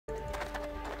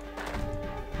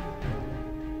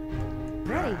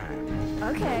Ready?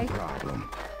 Okay. No problem.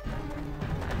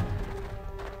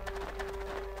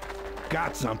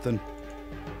 Got something.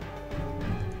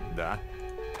 Да.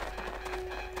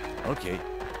 Окей.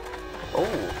 Oh,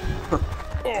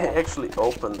 they actually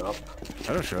opened up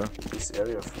Хорошо. this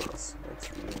area for us. That's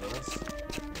really nice.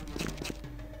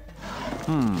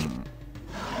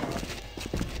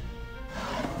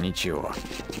 Ничего.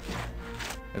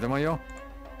 Это мое?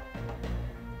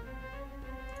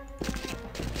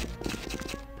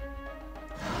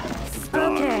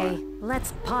 Okay,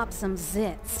 let's pop some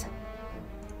zits.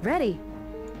 Ready?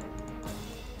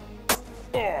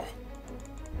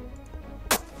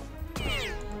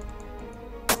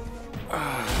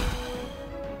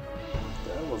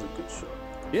 That was a good shot.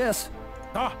 Yes.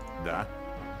 А, да.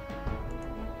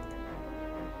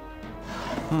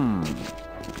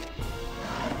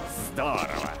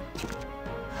 Здорово.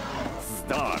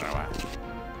 Здорово.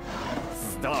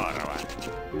 Здорово.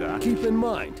 Да. Keep in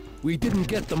mind, we didn't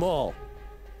get them all.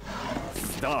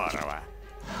 Здорово.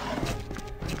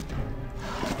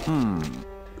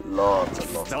 Lots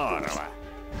and lots of Здорово.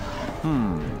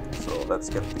 things. So let's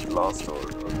get the last or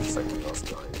the second last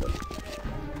guy and then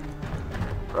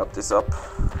wrap this up.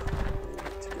 We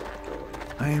need to get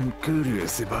going. I am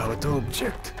curious about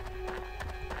object.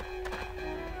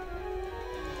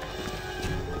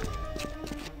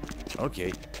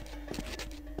 Окей.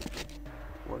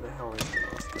 Where the hell is the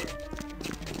last guy?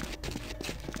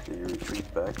 Did you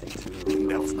retreat back into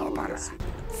Давно the пора. city?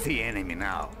 See enemy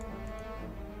now.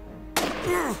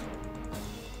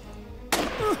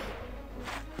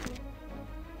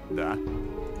 Да.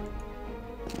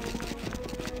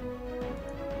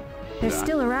 They're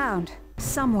still around.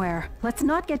 Somewhere. Let's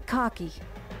not get cocky.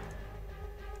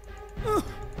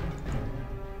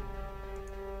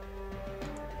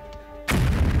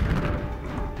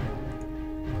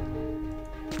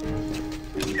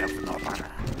 Давно пора.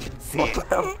 See What the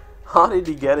hell? How did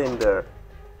he get in there?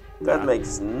 That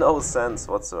makes no sense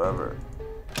whatsoever.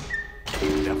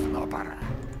 Давно пора.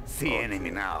 See enemy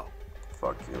now.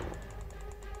 Fuck you.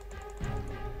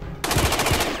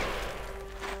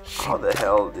 How the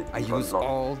hell did I he use not?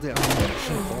 all the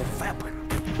ammunition of weapon.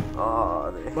 Ah,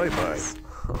 they Bye-bye.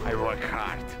 I work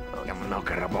hard. Я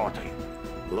много работаю.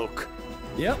 Look.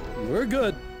 Yep, we're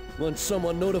good. Once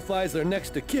someone notifies their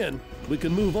next of kin, we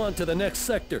can move on to the next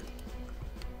sector.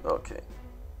 Okay.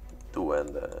 Do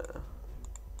and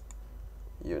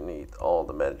you need all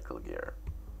the medical gear.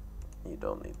 You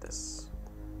don't need this.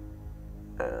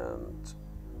 And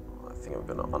I think I'm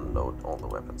gonna unload all the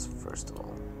weapons first of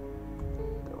all.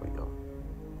 There we go.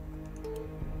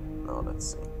 Now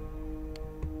let's see.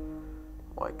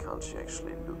 Why can't she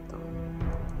actually loot them?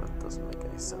 That doesn't make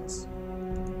any sense.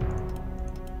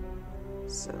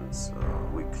 Since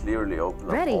we clearly open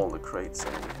up Ready. all the crates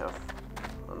and we have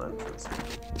an entrance.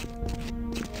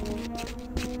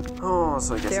 Oh,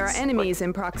 so I guess There are it's enemies like,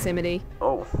 in proximity.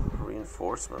 oh,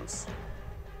 reinforcements.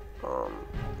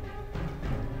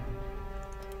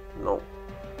 No.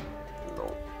 No.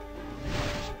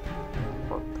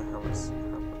 What the hell is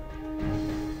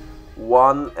happening?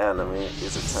 One enemy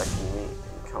is attacking me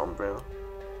in Cambria.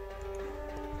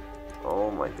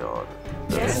 Oh my god.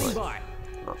 That's Standing like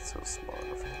by. not so smart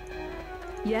of him.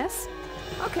 Yes?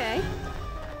 Okay.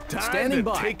 Time Standing to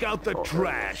by. take out the Oh,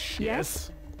 trash, Yes.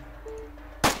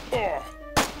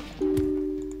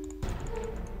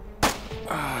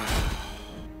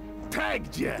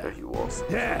 Tagged There ya. he was.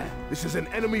 Yeah, this is an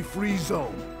enemy-free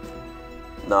zone.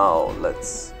 Now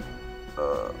let's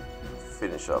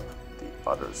finish up the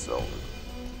other zone.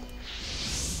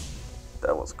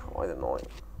 That was quite annoying.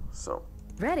 So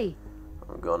Ready?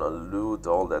 I'm gonna loot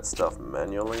all that stuff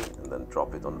manually and then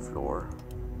drop it on the floor.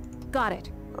 Got it.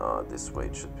 This way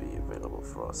it should be available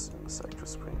for us in the sector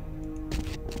screen.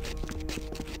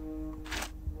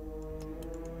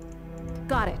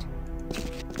 Got it.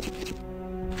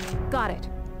 Got it.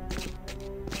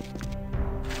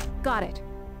 Got it.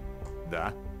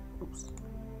 Да. Oops.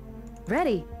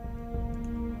 Ready?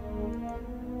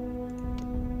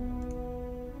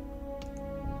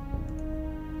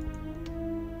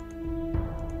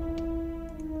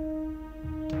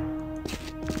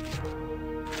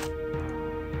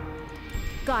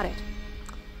 Got it.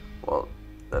 Well,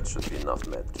 that should be enough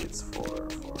medkits for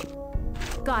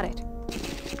Got it.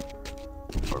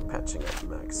 patching up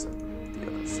Max and the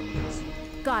other soldiers.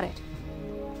 Got it.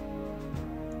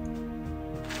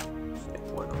 Yeah,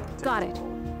 why not take Got them it.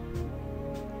 all?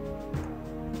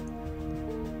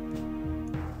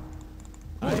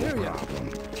 I hear ya.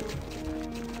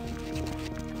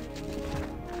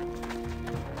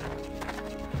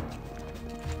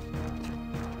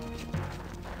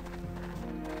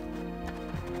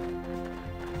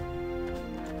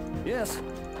 Yes.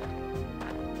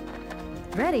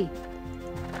 Ready.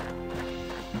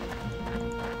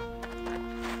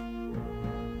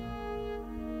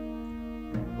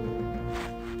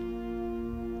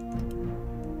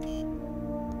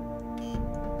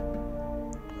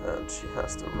 And she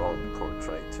has the wrong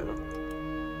portrait too.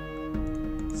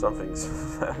 Something's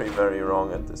very, very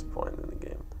wrong at this point in the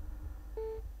game.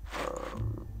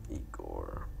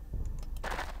 Igor.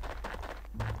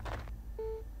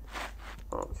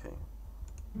 Okay.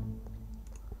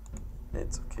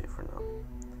 It's okay for now.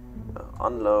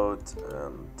 Unload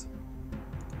and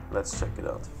let's check it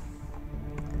out.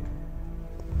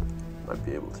 Might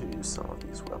be able to use some of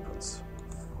these weapons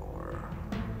for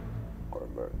our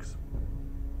mercs.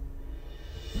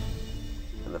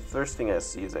 And the first thing I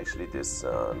see is actually this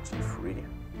G3,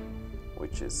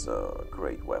 which is a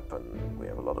great weapon. We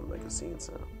have a lot of magazines.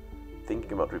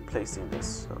 Thinking about replacing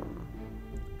this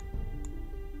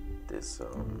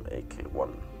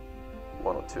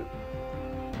AK-102.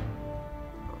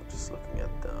 Just looking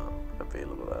at the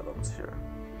available add-ons here.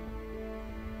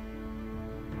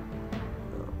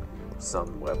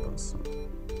 Some weapons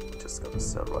I'm just gonna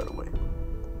sell right away.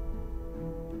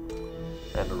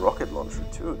 And a rocket launcher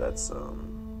too, that's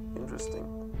interesting.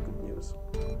 Good news.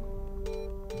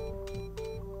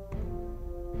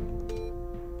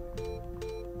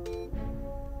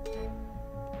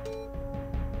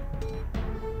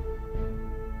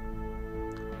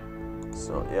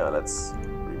 So yeah, let's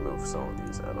remove some of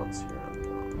these add-ons here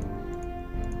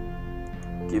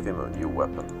and give him a new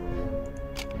weapon.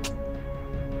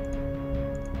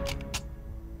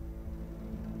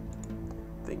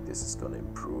 I think this is going to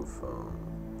improve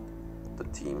the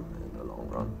team in the long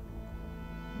run.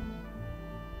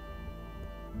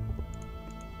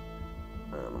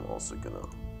 And I'm also gonna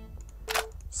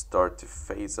start to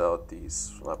phase out these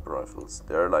sniper rifles.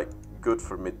 They're like good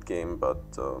for mid-game,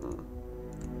 but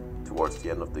towards the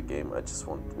end of the game I just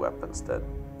want weapons that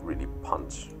really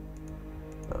punch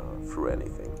through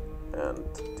anything and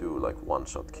do like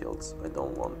one-shot kills. I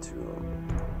don't want to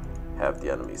have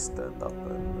the enemy stand up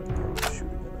and be able to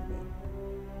shoot an enemy.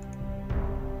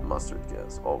 Mustard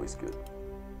gas, always good.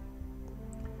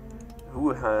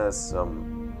 Who has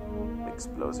some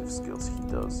explosive skills? He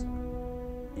does.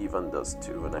 Ivan does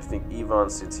too, and I think Ivan,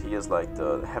 since he is like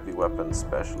the heavy weapon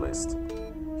specialist,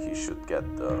 he should get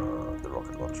the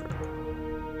rocket launcher.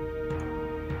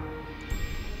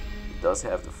 He does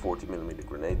have the 40mm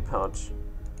grenade pouch.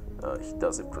 He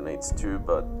does have grenades too,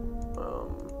 but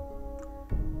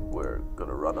we're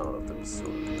gonna run out of them sooner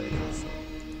or later, so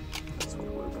that's what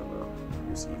we're gonna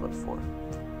use Ivan for.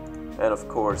 And of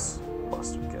course,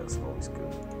 mustard gas, always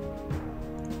good.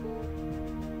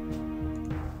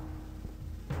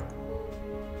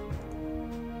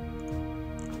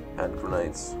 Hand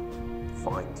grenades,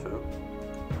 fine too.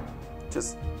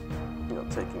 Just, you know,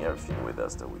 taking everything with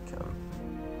us that we can.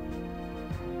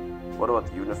 What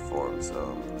about uniforms?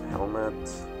 Helmet.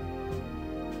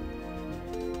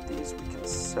 These we can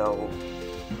sell.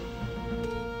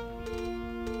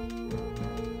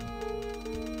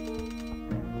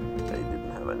 They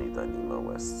didn't have any Dyneema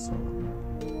vests, so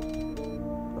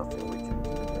nothing we can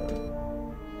do there.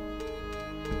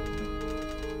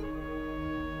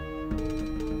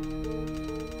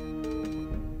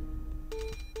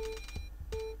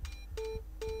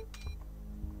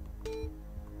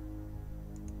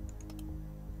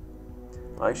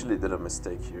 I actually did a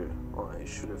mistake here. I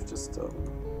should have just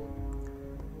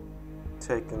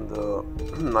taken the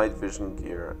night vision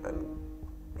gear and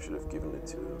should have given it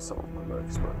to some of my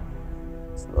mercs, but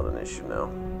it's not an issue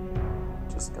now.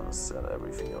 Just gonna sell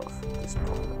everything off at this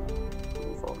point and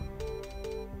move on.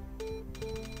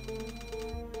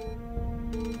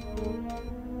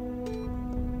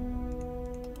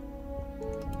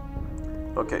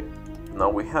 Okay, now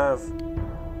we have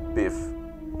Biff.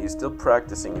 He's still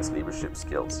practicing his leadership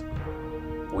skills.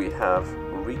 We have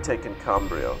retaken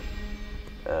Cambria,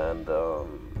 and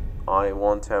I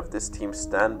want to have this team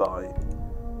stand by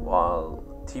while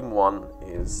Team 1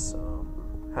 is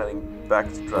heading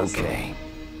back to Dresden. Okay.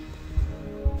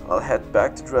 I'll head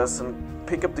back to Dresden,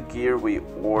 pick up the gear we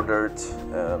ordered,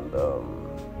 and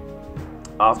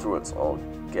afterwards I'll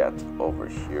get over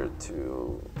here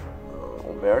to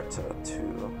Omerta to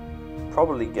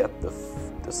probably get the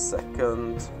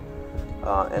second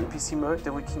NPC merc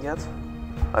that we can get.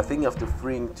 I think after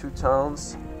freeing 2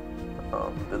 towns,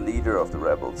 the leader of the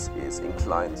rebels is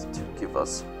inclined to give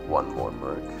us 1 more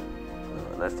merc,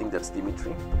 and I think that's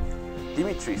Dimitri.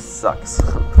 Dimitri sucks,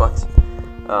 but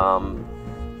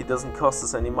he doesn't cost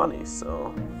us any money,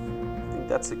 so I think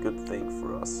that's a good thing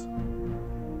for us.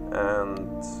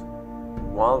 And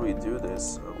while we do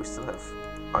this, we still have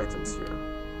items here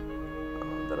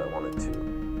that I wanted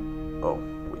to. Oh,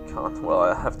 we can't. Well,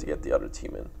 I have to get the other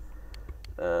team in,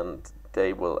 and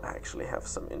they will actually have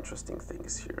some interesting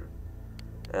things here,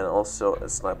 and also a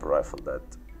sniper rifle that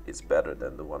is better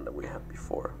than the one that we had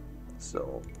before.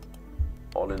 So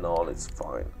all in all, it's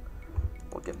fine.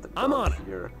 We'll get the gun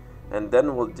here, and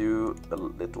then we'll do a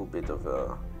little bit of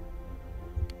a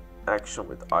action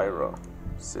with Ira,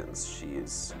 since she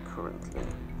is currently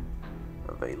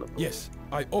available. Yes,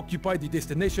 I occupy the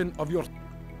destination of your...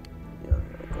 Yeah,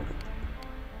 I got it.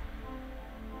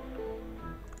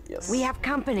 Yes. We have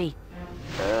company.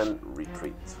 And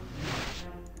retreat.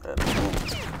 And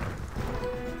move.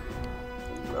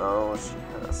 Now she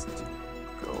has to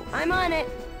go. I'm on it.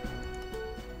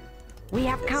 We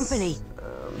have company.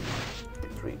 And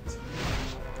retreat.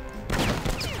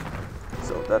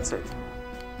 So that's it.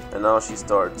 And now she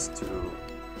starts to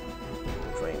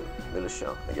train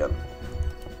militia again.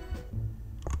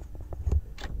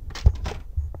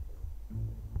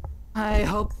 I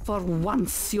hope for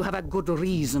once you have a good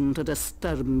reason to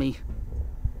disturb me.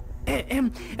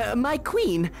 My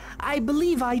queen, I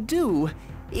believe I do.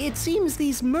 It seems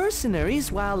these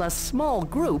mercenaries, while a small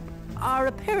group, are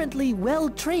apparently well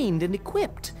trained and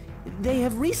equipped. They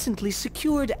have recently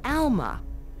secured Alma.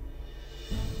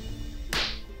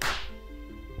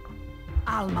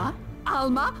 Alma?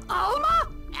 Alma? Alma?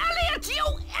 Elliot, you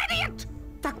idiot!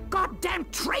 The goddamn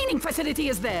training facility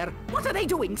is there! What are they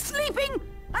doing? Sleeping?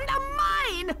 And a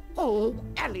mine! Oh,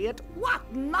 Elliot,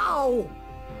 what now?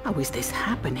 How is this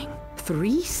happening?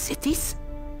 3 cities?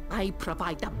 I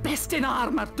provide the best in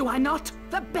armor, do I not?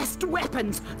 The best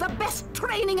weapons, the best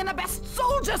training, and the best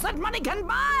soldiers that money can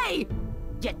buy!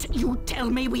 Yet you tell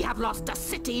me we have lost a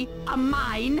city, a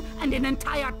mine, and an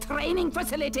entire training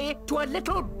facility to a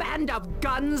little band of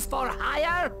guns for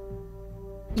hire?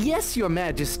 Yes, your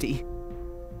majesty.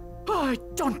 I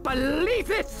don't believe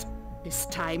it! This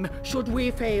time, should we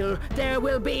fail, there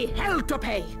will be hell to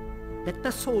pay. Let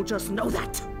the soldiers know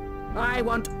that. I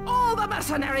want all the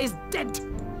mercenaries dead.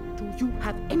 Do you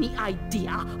have any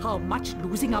idea how much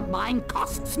losing a mine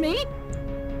costs me?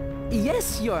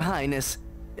 Yes, your highness.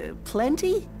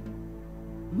 Plenty?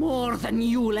 More than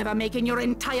you'll ever make in your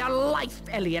entire life,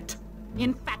 Elliot.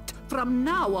 In fact, from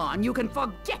now on, you can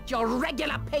forget your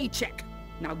regular paycheck.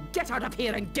 Now get out of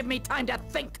here and give me time to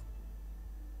think.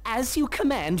 As you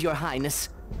command, your highness.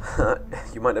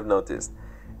 You might have noticed,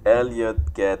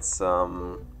 Elliot gets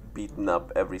beaten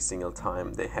up every single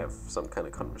time they have some kind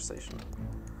of conversation.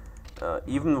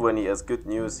 Even when he has good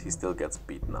news, he still gets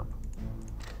beaten up.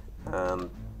 And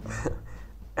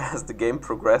as the game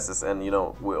progresses, and you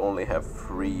know, we only have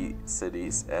 3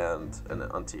 cities and an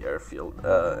anti-airfield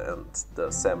and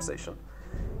the SAM station.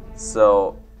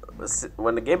 So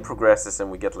when the game progresses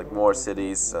and we get like more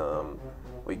cities,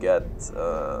 we get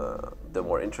the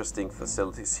more interesting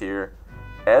facilities here,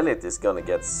 Elliot is gonna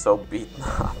get so beaten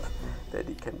up that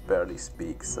he can barely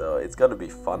speak. So it's gonna be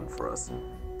fun for us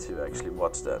to actually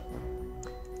watch that.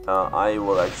 I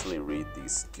will actually read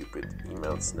these stupid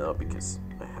emails now because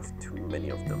I have too many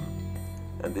of them,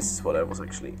 and this is what I was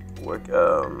actually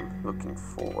looking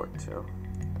forward to.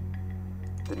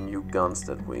 The new guns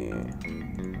that we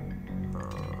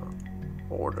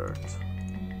ordered.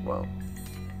 Well,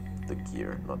 the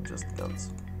gear, not just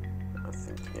guns. I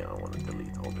think, yeah, I want to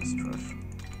delete all this trash.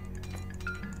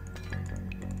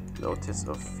 Notice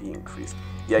of fee increase.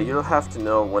 Yeah, you'll have to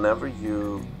know whenever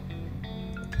you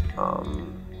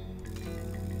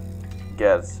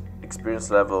get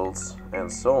experience levels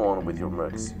and so on with your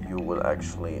mercs, you will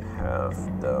actually have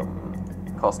them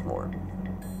cost more.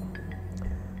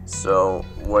 So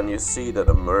when you see that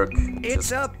a merc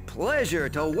It's a pleasure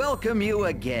to welcome you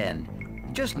again.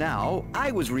 Just now,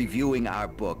 I was reviewing our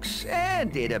books,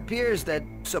 and it appears that,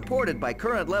 supported by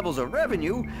current levels of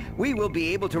revenue, we will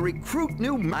be able to recruit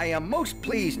new... I am most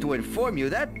pleased to inform you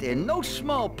that, in no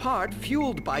small part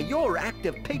fueled by your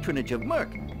active patronage of Merc,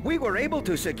 we were able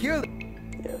to secure...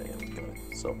 Yeah, good.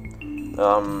 So,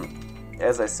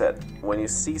 as I said, when you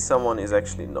see someone is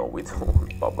actually... No, we don't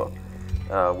want Baba.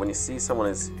 When you see someone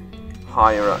is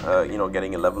higher, you know,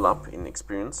 getting a level up in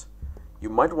experience, you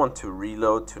might want to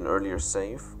reload to an earlier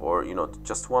save, or you know,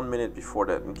 just 1 minute before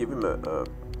that, and give him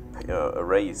a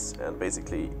raise and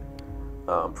basically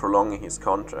prolonging his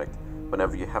contract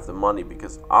whenever you have the money,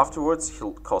 because afterwards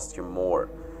he'll cost you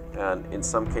more, and in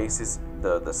some cases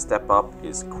the step up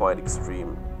is quite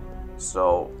extreme.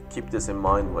 So keep this in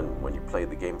mind when you play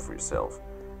the game for yourself.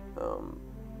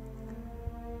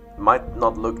 Might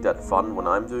not look that fun when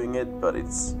I'm doing it, but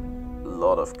it's a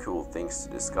lot of cool things to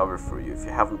discover for you if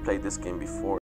you haven't played this game before.